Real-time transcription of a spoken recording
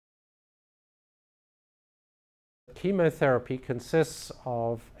Chemotherapy consists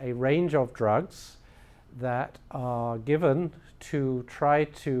of a range of drugs that are given to try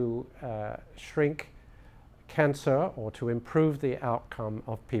to shrink cancer or to improve the outcome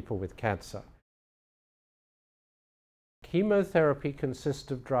of people with cancer. Chemotherapy consists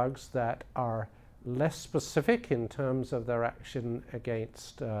of drugs that are less specific in terms of their action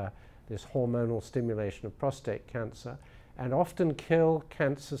against this hormonal stimulation of prostate cancer, and often kill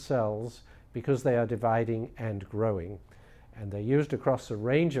cancer cells because they are dividing and growing. And they're used across a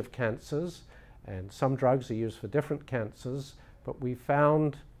range of cancers, and some drugs are used for different cancers, but we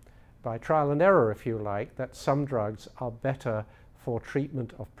found by trial and error, if you like, that some drugs are better for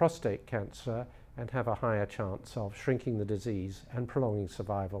treatment of prostate cancer and have a higher chance of shrinking the disease and prolonging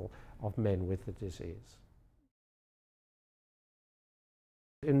survival of men with the disease.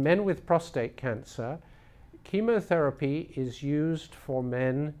 In men with prostate cancer, chemotherapy is used for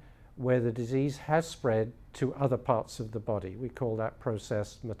men where the disease has spread to other parts of the body. We call that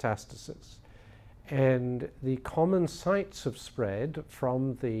process metastasis. And the common sites of spread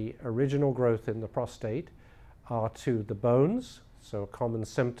from the original growth in the prostate are to the bones, so a common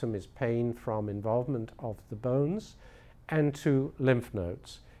symptom is pain from involvement of the bones, and to lymph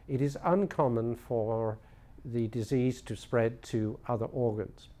nodes. It is uncommon for the disease to spread to other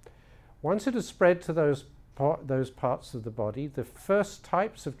organs. Once it has spread to those parts of the body, the first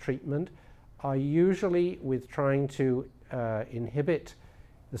types of treatment are usually with trying to inhibit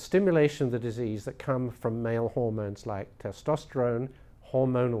the stimulation of the disease that come from male hormones like testosterone,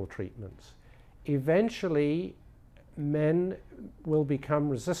 hormonal treatments. Eventually, men will become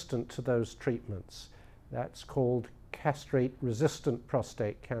resistant to those treatments. That's called castrate-resistant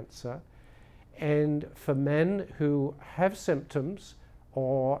prostate cancer. And for men who have symptoms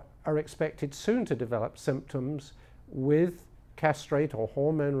or are expected soon to develop symptoms with castrate or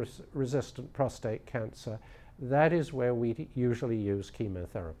hormone-resistant prostate cancer, that is where we usually use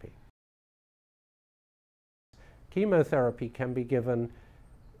chemotherapy. Chemotherapy can be given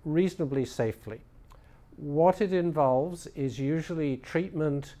reasonably safely. What it involves is usually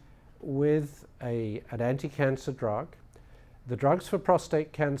treatment with an anti-cancer drug. The drugs for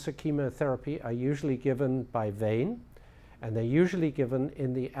prostate cancer chemotherapy are usually given by vein, and they're usually given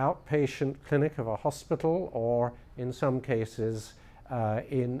in the outpatient clinic of a hospital, or in some cases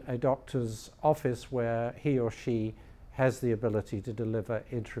in a doctor's office where he or she has the ability to deliver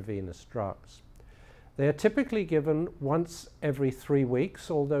intravenous drugs. They are typically given once every 3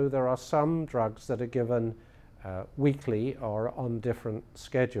 weeks, although there are some drugs that are given weekly or on different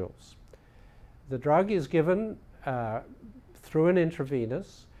schedules. The drug is given through an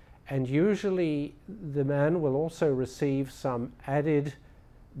intravenous, and usually the man will also receive some added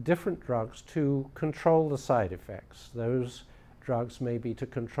different drugs to control the side effects. Those drugs may be to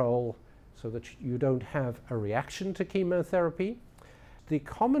control so that you don't have a reaction to chemotherapy. The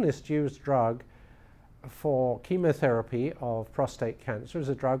commonest used drug for chemotherapy of prostate cancer is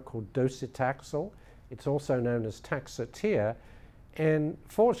a drug called docetaxel. It's also known as Taxotere, and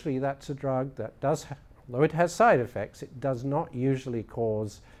fortunately that's a drug that does, although it has side effects, it does not usually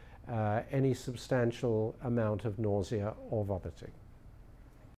cause any substantial amount of nausea or vomiting.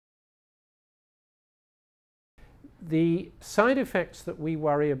 The side effects that we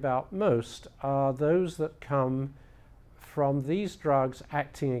worry about most are those that come from these drugs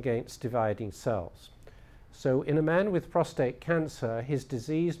acting against dividing cells. So in a man with prostate cancer, his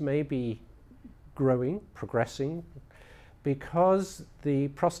disease may be growing, progressing, because the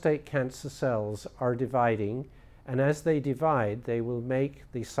prostate cancer cells are dividing, and as they divide, they will make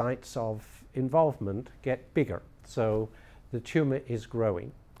the sites of involvement get bigger. So the tumor is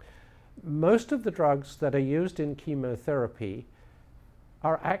growing. Most of the drugs that are used in chemotherapy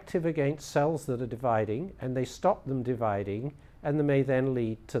are active against cells that are dividing, and they stop them dividing, and they may then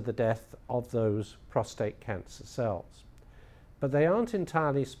lead to the death of those prostate cancer cells. But they aren't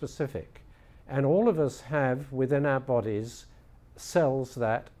entirely specific, and all of us have within our bodies cells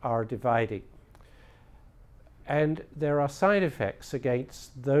that are dividing. And there are side effects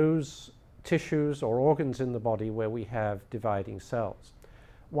against those tissues or organs in the body where we have dividing cells.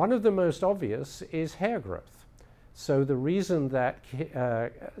 One of the most obvious is hair growth. So the reason that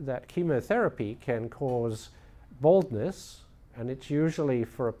chemotherapy can cause baldness, and it's usually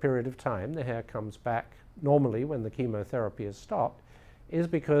for a period of time, the hair comes back normally when the chemotherapy is stopped, is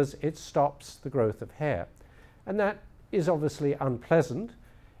because it stops the growth of hair. And that is obviously unpleasant.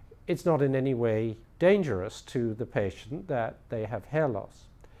 It's not in any way dangerous to the patient that they have hair loss.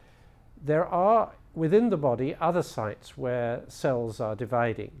 There are within the body other sites where cells are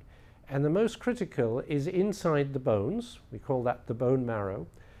dividing, and the most critical is inside the bones. We call that the bone marrow,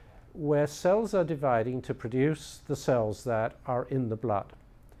 where cells are dividing to produce the cells that are in the blood.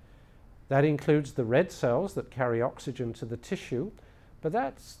 That includes the red cells that carry oxygen to the tissue, but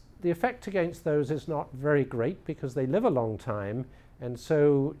the effect against those is not very great because they live a long time, and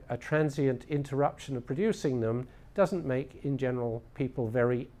so a transient interruption of producing them doesn't make, in general, people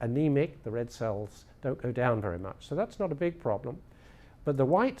very anemic. The red cells don't go down very much, so that's not a big problem. But the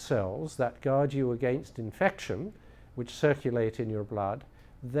white cells that guard you against infection, which circulate in your blood,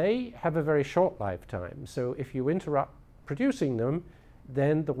 they have a very short lifetime. So if you interrupt producing them,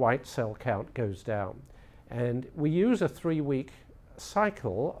 then the white cell count goes down. And we use a 3-week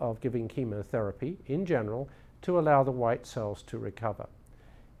cycle of giving chemotherapy in general to allow the white cells to recover.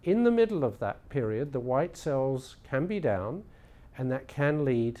 In the middle of that period, the white cells can be down, and that can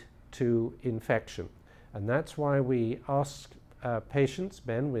lead to infection. And that's why we ask patients,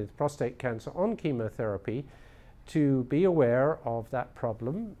 men with prostate cancer on chemotherapy, to be aware of that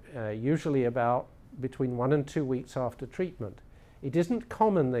problem, usually about between 1 and 2 weeks after treatment. It isn't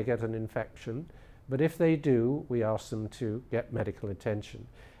common they get an infection, but if they do, we ask them to get medical attention.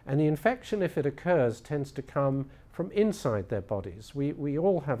 And the infection, if it occurs, tends to come from inside their bodies. We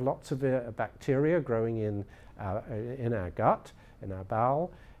all have lots of bacteria growing in our gut, in our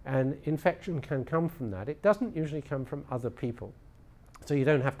bowel, and infection can come from that. It doesn't usually come from other people. So you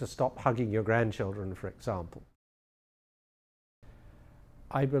don't have to stop hugging your grandchildren, for example.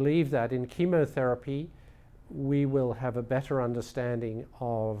 I believe that in chemotherapy, we will have a better understanding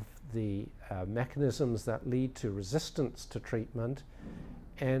of the mechanisms that lead to resistance to treatment,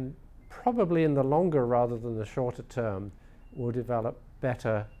 and probably in the longer rather than the shorter term will develop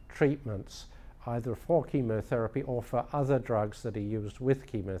better treatments either for chemotherapy or for other drugs that are used with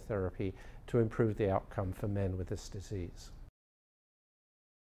chemotherapy to improve the outcome for men with this disease.